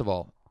 And first of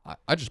all,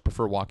 I just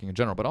prefer walking in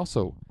general, but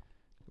also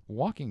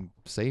walking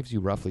saves you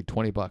roughly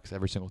 $20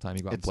 every single time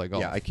you go out and play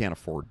golf. Yeah, I can't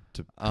afford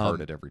to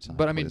cart it every time.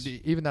 But I mean,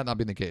 please. even that not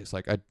being the case,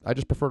 like I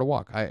just prefer to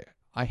walk.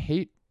 I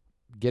hate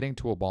getting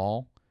to a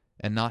ball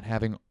and not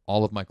having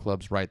all of my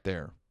clubs right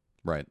there.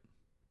 Right.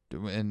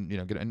 And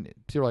and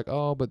people are like,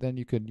 oh, but then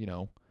you could,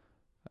 you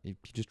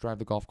just drive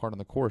the golf cart on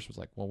the course. It was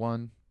like, well,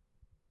 one,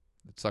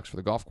 it sucks for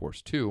the golf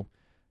course. Two,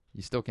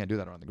 you still can't do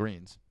that around the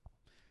greens.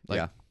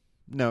 Yeah.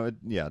 No,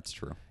 it's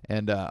true.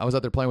 And I was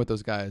out there playing with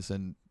those guys,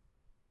 and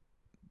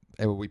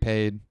we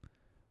paid.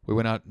 We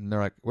went out, and they're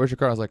like, where's your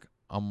car? I was like,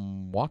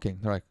 I'm walking.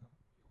 They're like,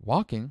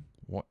 walking?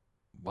 What?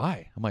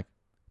 Why? I'm like,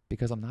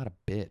 because I'm not a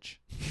bitch.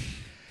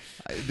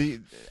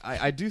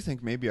 I do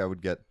think maybe I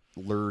would get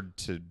lured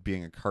to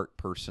being a cart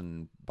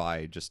person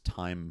by just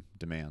time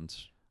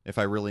demands if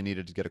I really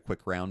needed to get a quick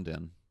round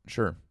in.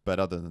 Sure. But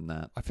other than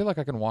that, I feel like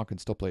I can walk and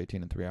still play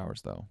 18 in 3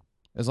 hours, though.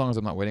 As long as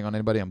I'm not waiting on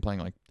anybody, I'm playing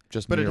like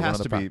just but me it or one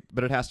has other to be.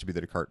 But it has to be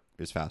that a cart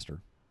is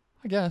faster.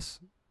 I guess.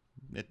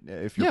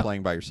 If you're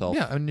playing by yourself.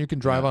 Yeah, and you can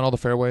drive on all the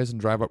fairways and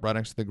drive up right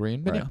next to the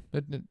green. But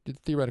Right. yeah,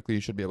 theoretically,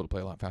 you should be able to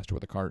play a lot faster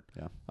with a cart.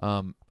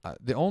 Yeah.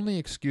 The only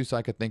excuse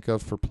I could think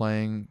of for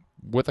playing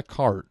with a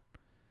cart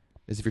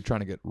is if you're trying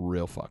to get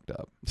real fucked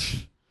up.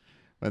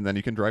 And then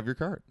you can drive your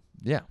cart.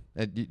 Yeah,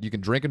 and you can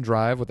drink and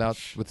drive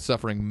with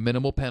suffering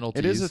minimal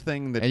penalties. It is a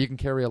thing that and you can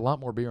carry a lot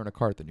more beer in a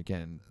cart than you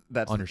can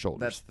on your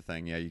shoulders. That's the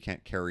thing. Yeah, you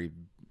can't carry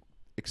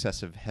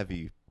excessive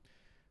heavy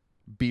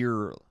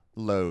beer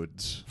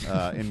loads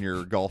in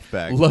your golf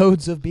bag.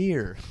 Loads of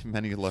beer.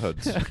 Many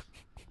loads.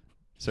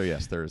 So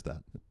yes, there is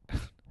that.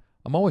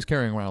 I'm always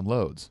carrying around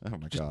loads. Oh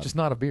my god. Just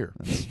not a beer.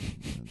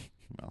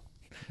 Well,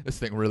 this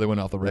thing really went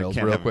off the rails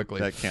real quickly.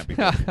 That can't be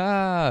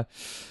good.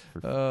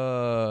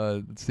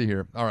 Let's see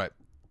here. All right.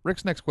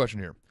 Rick's next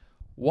question here.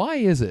 Why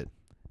is it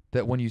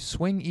that when you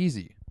swing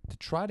easy to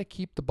try to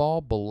keep the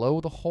ball below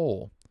the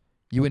hole,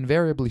 you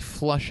invariably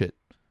flush it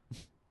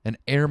and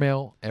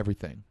airmail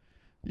everything?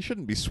 You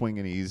shouldn't be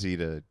swinging easy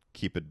to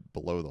keep it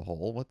below the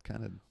hole. What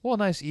kind of... Well, a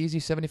nice easy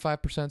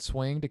 75%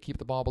 swing to keep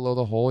the ball below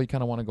the hole. You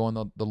kind of want to go on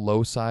the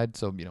low side,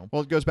 so,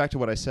 Well, it goes back to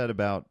what I said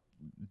about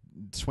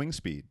swing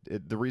speed.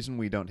 The reason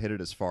we don't hit it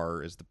as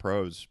far as the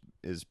pros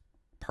is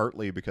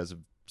partly because of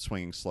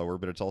swinging slower,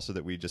 but it's also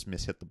that we just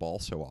mishit the ball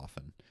so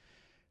often.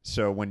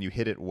 So when you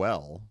hit it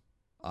well,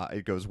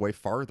 it goes way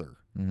farther,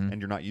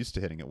 and you're not used to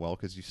hitting it well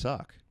because you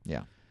suck.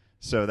 Yeah.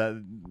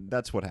 So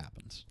that's what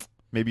happens.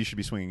 Maybe you should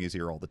be swinging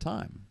easier all the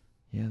time.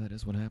 Yeah, that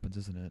is what happens,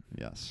 isn't it?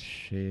 Yes.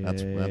 Shit.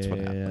 That's what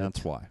happens.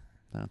 That's why.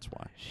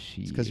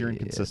 Shit. It's because you're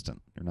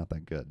inconsistent. You're not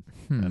that good.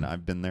 And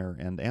I've been there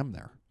and am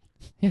there.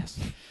 Yes.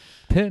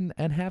 Been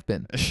and have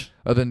been.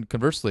 Then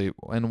conversely,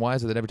 and why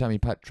is it that every time you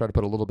try to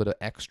put a little bit of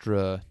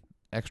extra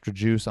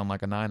juice on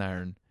like a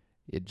 9-iron,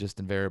 it just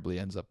invariably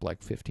ends up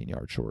like 15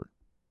 yards short?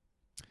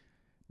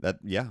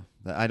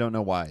 I don't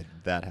know why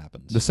that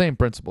happens. The same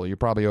principle. You're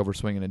probably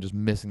overswinging and just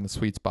missing the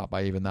sweet spot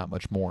by even that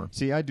much more.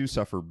 See, I do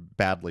suffer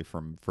badly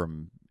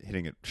from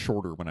hitting it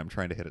shorter when I'm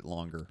trying to hit it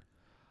longer.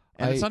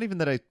 And it's not even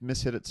that I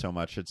mishit it so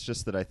much. It's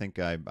just that I think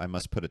I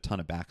must put a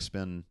ton of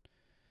backspin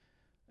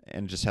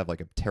and just have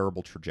like a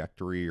terrible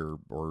trajectory or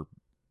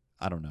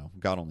I don't know.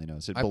 God only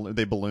knows.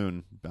 They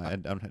balloon. I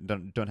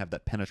don't have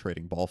that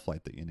penetrating ball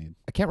flight that you need.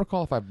 I can't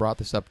recall if I brought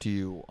this up to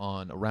you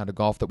on a round of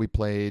golf that we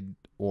played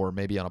or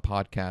maybe on a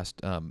podcast.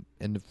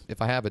 And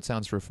if I have, it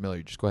sounds very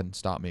familiar. Just go ahead and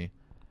stop me.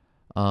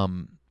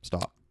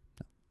 Stop.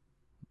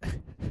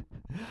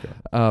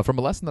 From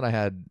a lesson that I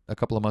had a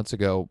couple of months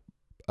ago,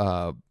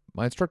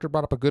 my instructor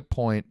brought up a good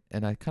point,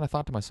 and I kind of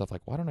thought to myself,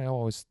 like, why don't I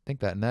always think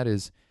that? And that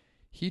is,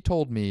 he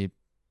told me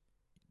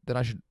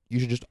that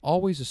you should just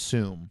always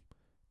assume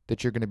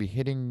that you're going to be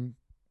hitting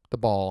the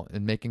ball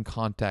and making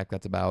contact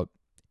that's about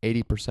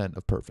 80%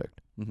 of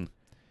perfect. Mm-hmm.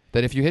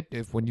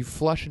 That when you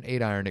flush an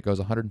 8-iron, it goes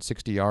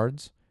 160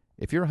 yards.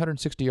 If you're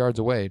 160 yards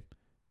away,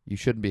 you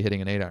shouldn't be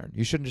hitting an 8-iron.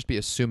 You shouldn't just be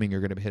assuming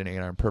you're going to be hitting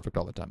an 8-iron perfect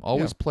all the time.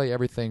 Always play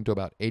everything to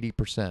about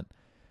 80%.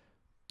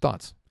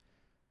 Thoughts?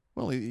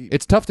 Well,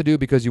 It's tough to do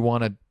because you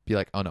want to be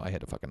like, oh no, I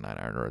hit a fucking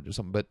 9-iron or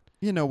something. But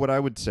what I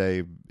would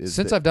say is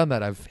since I've done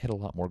that, I've hit a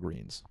lot more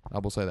greens. I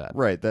will say that.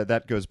 Right.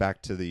 That goes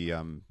back to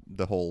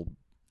the whole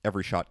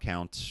every shot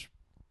counts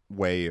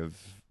way of,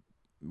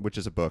 which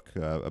is a book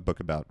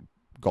about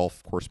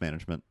golf course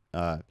management.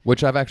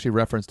 Which I've actually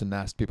referenced and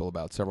asked people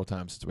about several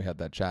times since we had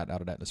that chat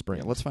out at Etna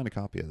Springs. Yeah, let's find a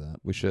copy of that.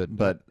 We should.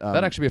 But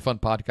that'd actually be a fun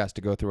podcast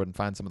to go through it and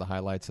find some of the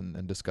highlights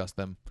and discuss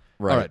them.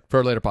 Right. All right,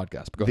 for a later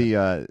podcast. Go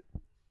ahead.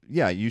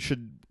 You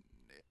should.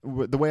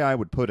 The way I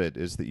would put it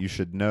is that you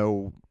should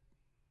know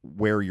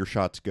where your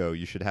shots go.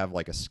 You should have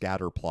like a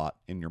scatter plot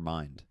in your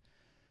mind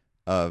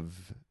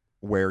of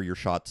where your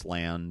shots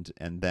land,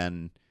 and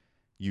then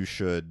you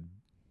should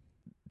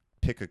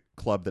pick a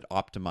club that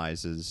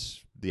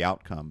optimizes the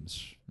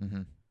outcomes.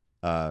 Mm-hmm.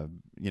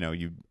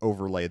 You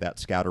overlay that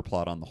scatter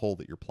plot on the hole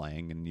that you're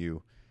playing, and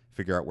you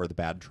figure out where the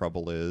bad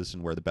trouble is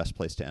and where the best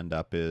place to end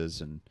up is.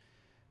 And,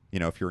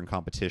 if you're in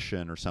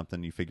competition or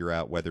something, you figure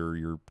out whether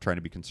you're trying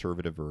to be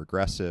conservative or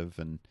aggressive,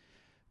 and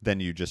then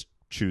you just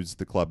choose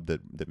the club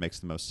that makes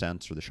the most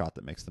sense or the shot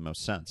that makes the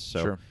most sense.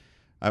 So Sure.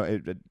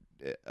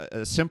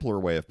 A simpler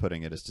way of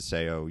putting it is to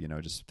say,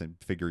 just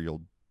figure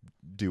you'll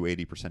do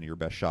 80% of your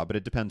best shot, but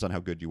it depends on how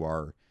good you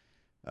are.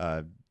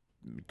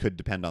 Could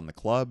depend on the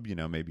club.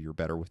 Maybe you're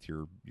better with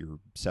your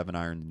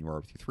 7-iron than you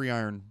are with your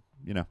 3-iron.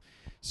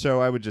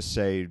 So I would just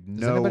say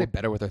no. Is anybody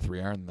better with their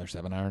 3-iron than their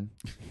 7-iron?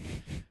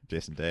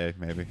 Jason Day,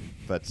 maybe,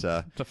 but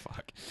the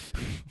fuck.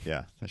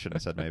 Yeah, I shouldn't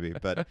have said maybe,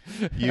 but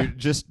you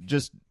just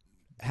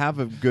have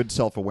a good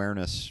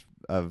self-awareness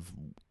of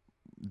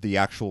the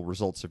actual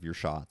results of your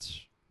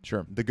shots.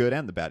 Sure. The good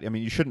and the bad. I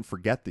mean, you shouldn't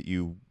forget that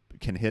you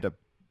can hit a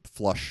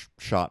flush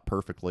shot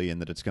perfectly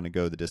and that it's going to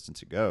go the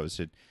distance it goes.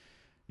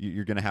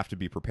 You're going to have to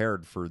be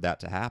prepared for that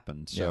to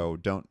happen. So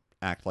don't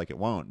act like it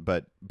won't,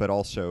 but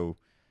also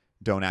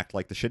don't act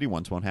like the shitty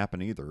ones won't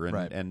happen either. And,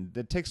 right. and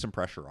it takes some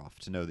pressure off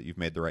to know that you've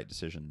made the right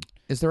decision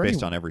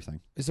based on everything.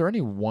 Is there any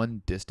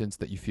one distance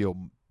that you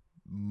feel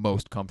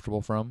most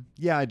comfortable from?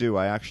 Yeah, I do.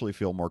 I actually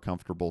feel more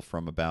comfortable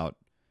from about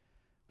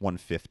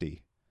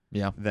 150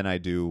 than I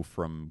do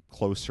from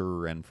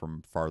closer and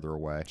from farther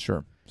away.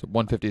 Sure. So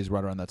 150 is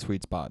right around that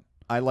sweet spot.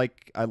 I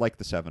like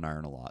the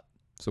 7-iron a lot.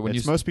 So when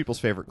it's most people's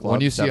favorite club.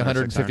 When you see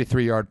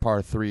 153-yard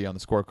par 3 on the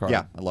scorecard,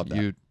 yeah, I love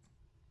that.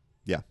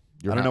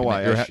 I don't know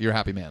why. You're a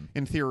happy man.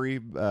 In theory,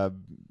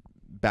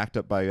 backed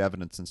up by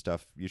evidence and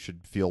stuff, you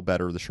should feel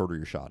better the shorter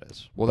your shot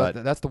is. Well,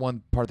 that's the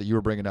one part that you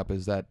were bringing up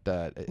is that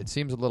it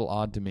seems a little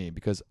odd to me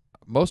because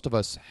most of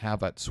us have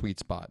that sweet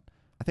spot.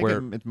 I think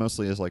it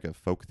mostly is like a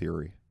folk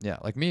theory. Yeah,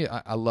 like me,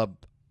 I love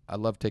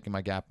taking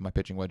my gap and my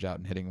pitching wedge out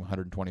and hitting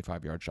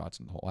 125-yard shots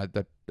in the hole.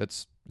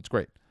 It's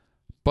great.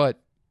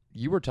 But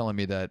you were telling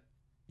me that,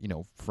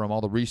 from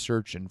all the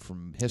research and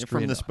from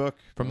history, this book,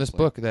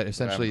 that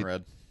essentially,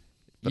 read,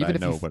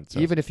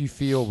 even if you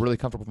feel really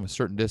comfortable from a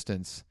certain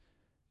distance,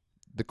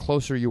 the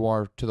closer you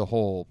are to the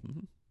hole,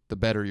 the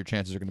better your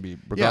chances are going to be,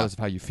 regardless of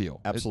how you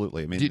feel.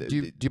 Absolutely. I mean,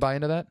 do you buy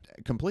into that?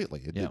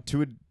 Completely.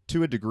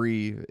 To a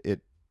degree,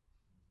 it.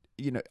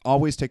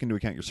 Always take into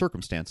account your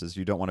circumstances.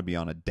 You don't want to be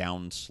on a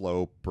down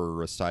slope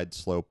or a side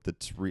slope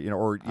that's,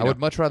 I would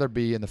much rather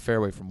be in the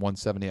fairway from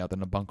 170 out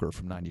than a bunker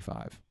from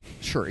 95.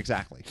 Sure,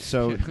 exactly.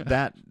 So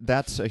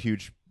that's a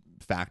huge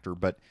factor.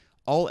 But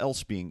all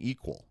else being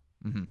equal,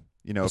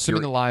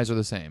 assuming the lies are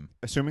the same,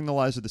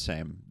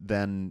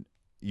 then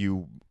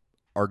you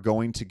are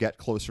going to get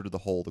closer to the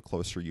hole the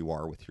closer you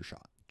are with your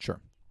shot.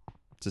 Sure,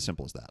 it's as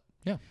simple as that.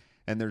 Yeah,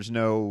 and there's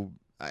no,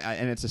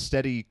 and it's a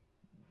steady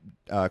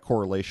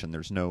correlation.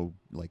 There's no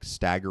like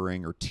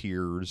staggering or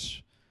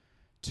tiers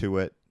to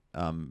it.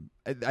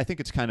 I think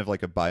it's kind of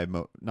like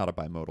not a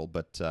bimodal,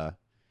 but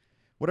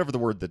whatever the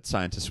word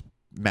that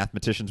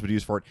mathematicians would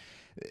use for it.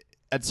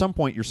 At some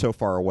point, you're so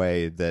far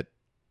away that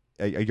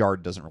a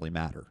yard doesn't really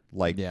matter.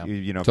 Like if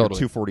you're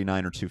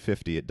 249 or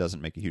 250, it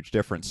doesn't make a huge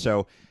difference.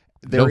 So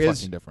there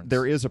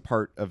is a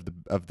part of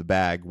the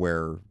bag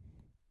where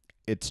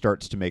it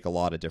starts to make a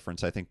lot of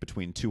difference. I think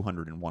between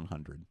 200 and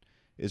 100.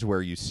 Is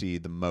where you see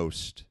the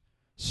most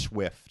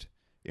swift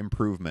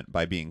improvement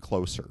by being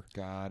closer.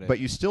 Got it. But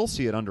you still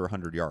see it under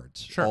 100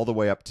 yards, sure, all the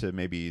way up to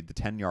maybe the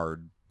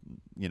 10-yard,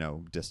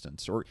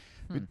 distance. Or,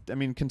 I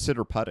mean,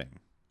 consider putting.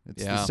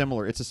 It's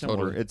similar. It's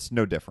Totally. It's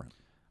no different.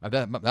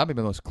 That'd be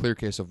the most clear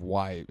case of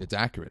why it's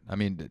accurate. I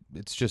mean,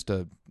 it's just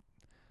I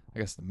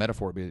guess the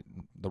metaphor would be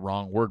the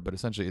wrong word, but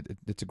essentially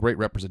it's a great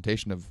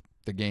representation of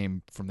the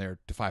game from there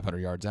to 500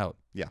 yards out.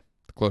 Yeah.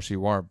 The closer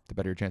you are, the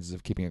better your chances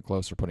of keeping it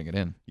close or putting it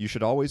in. You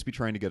should always be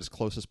trying to get as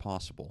close as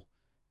possible,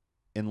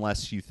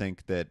 unless you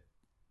think that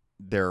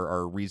there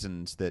are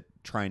reasons that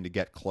trying to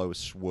get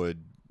close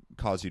would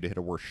cause you to hit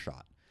a worse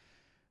shot.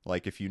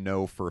 Like if you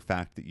know for a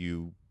fact that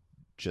you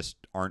just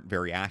aren't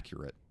very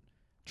accurate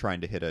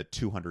trying to hit a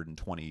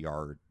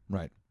 220-yard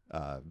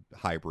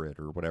hybrid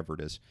or whatever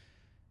it is,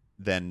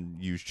 then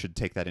you should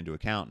take that into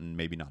account and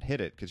maybe not hit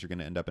it because you're going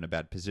to end up in a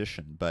bad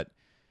position. But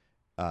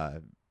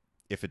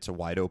if it's a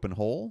wide open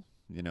hole,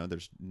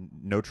 there's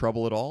no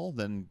trouble at all,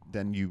 then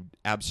you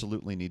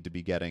absolutely need to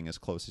be getting as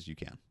close as you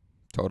can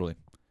Totally.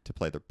 to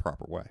play the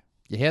proper way.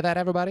 You hear that,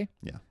 everybody?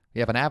 Yeah.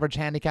 You have an average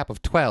handicap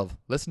of 12.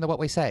 Listen to what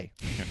we say.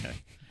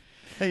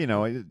 Hey,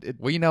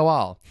 We know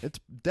all. it's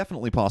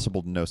definitely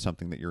possible to know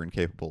something that you're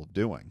incapable of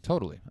doing.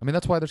 Totally. I mean,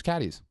 that's why there's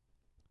caddies.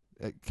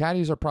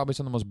 Caddies are probably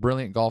some of the most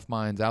brilliant golf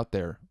minds out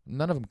there.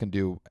 None of them can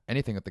do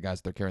anything that the guys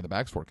that they're carrying the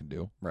bags for can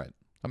do. Right.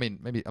 I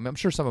mean, I'm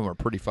sure some of them are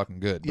pretty fucking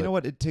good. You know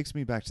what? It takes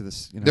me back to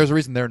this. There's a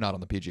reason they're not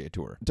on the PGA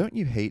Tour. Don't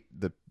you hate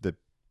the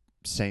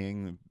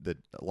saying that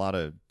a lot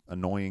of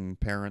annoying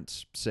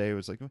parents say? It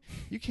was like,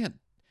 you can't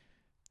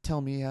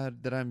tell me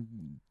that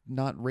I'm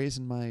not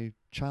raising my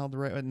child the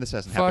right way. And this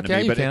hasn't happened to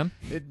me, you but can.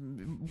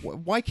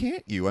 why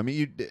can't you? I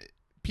mean,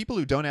 people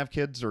who don't have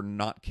kids are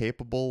not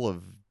capable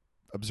of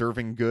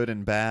observing good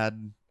and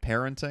bad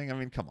parenting. I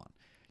mean, come on.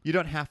 You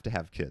don't have to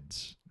have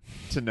kids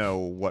to know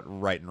what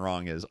right and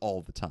wrong is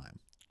all the time.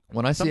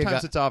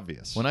 Sometimes it's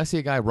obvious. When I see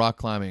a guy rock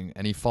climbing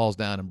and he falls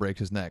down and breaks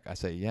his neck, I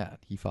say, yeah,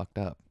 he fucked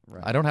up.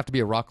 Right. I don't have to be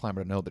a rock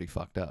climber to know that he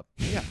fucked up.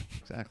 Yeah,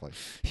 exactly.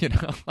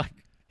 Like,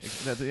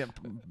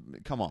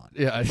 come on.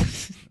 yeah.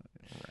 Right.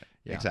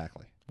 Yeah.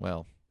 Exactly.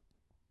 Well,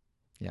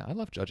 yeah, I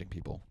love judging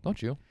people. Don't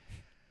you?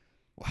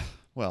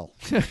 Well,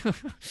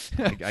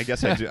 I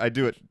guess I do. I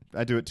do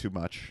it too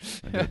much.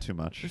 I do it too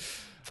much.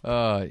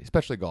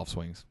 Especially golf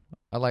swings.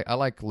 I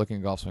like looking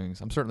at golf swings.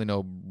 I'm certainly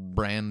no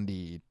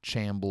Brandy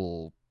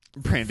Chamble.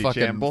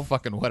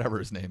 Fucking whatever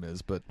his name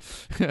is, but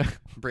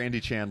Brandy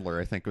Chandler,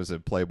 I think, was a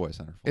Playboy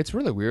centerfold. It's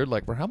really weird.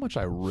 Like, for how much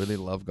I really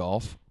love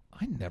golf,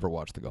 I never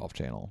watch the Golf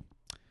Channel.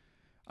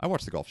 I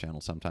watch the Golf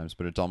Channel sometimes,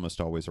 but it's almost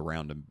always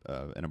around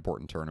an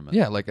important tournament.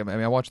 Yeah, like, I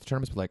mean, I watch the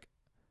tournaments, but like,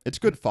 it's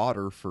good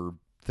fodder for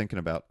thinking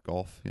about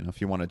golf. If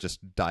you want to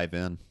just dive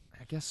in.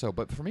 I guess so.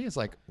 But for me, it's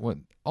like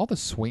all the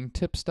swing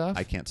tip stuff.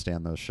 I can't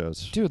stand those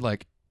shows, dude.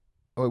 Like,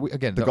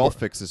 again, the Golf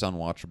Fix is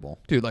unwatchable,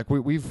 dude. Like,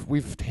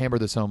 we've hammered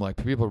this home. Like,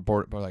 people are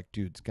bored, but like,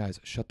 dude, guys,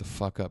 shut the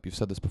fuck up. You've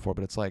said this before,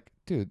 but it's like,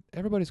 dude,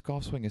 everybody's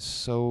golf swing is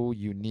so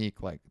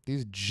unique. Like,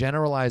 these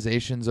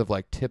generalizations of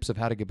like tips of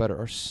how to get better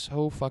are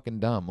so fucking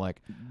dumb.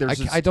 Like,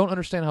 I don't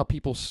understand how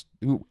people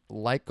who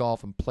like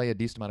golf and play a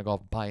decent amount of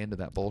golf buy into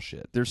that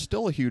bullshit. There's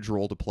still a huge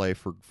role to play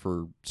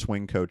for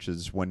swing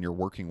coaches when you're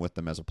working with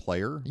them as a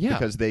player, yeah,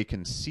 because they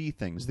can see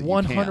things that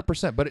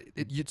 100%. But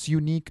it's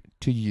unique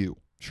to you.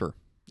 Sure.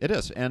 It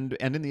is, and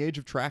in the age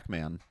of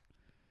TrackMan,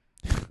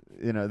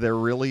 there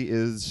really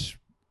is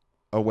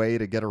a way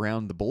to get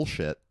around the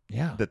bullshit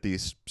that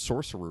these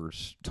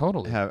sorcerers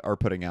totally are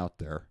putting out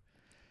there.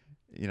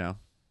 I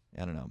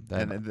don't know,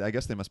 and I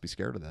guess they must be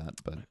scared of that.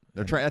 But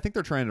I think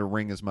they're trying to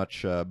wring as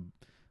much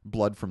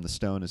blood from the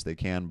stone as they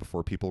can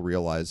before people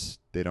realize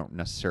they don't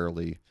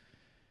necessarily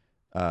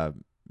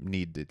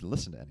need to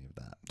listen to any of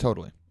that.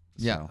 Totally.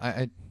 So, yeah.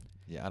 I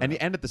don't know.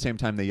 And at the same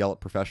time, they yell at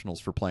professionals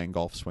for playing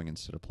golf swing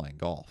instead of playing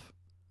golf.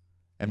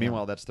 And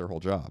meanwhile, that's their whole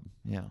job.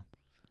 Yeah.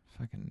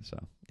 Fucking so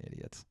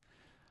idiots.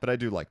 But I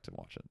do like to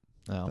watch it.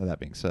 Oh. That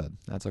being said.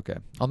 That's okay.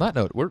 On that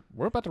note, we're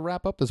about to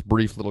wrap up this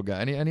brief little guy.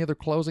 Any other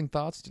closing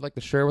thoughts you'd like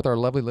to share with our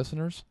lovely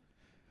listeners?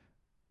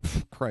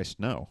 Christ,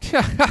 no.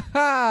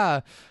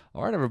 All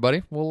right,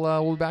 everybody.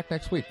 We'll be back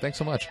next week. Thanks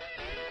so much.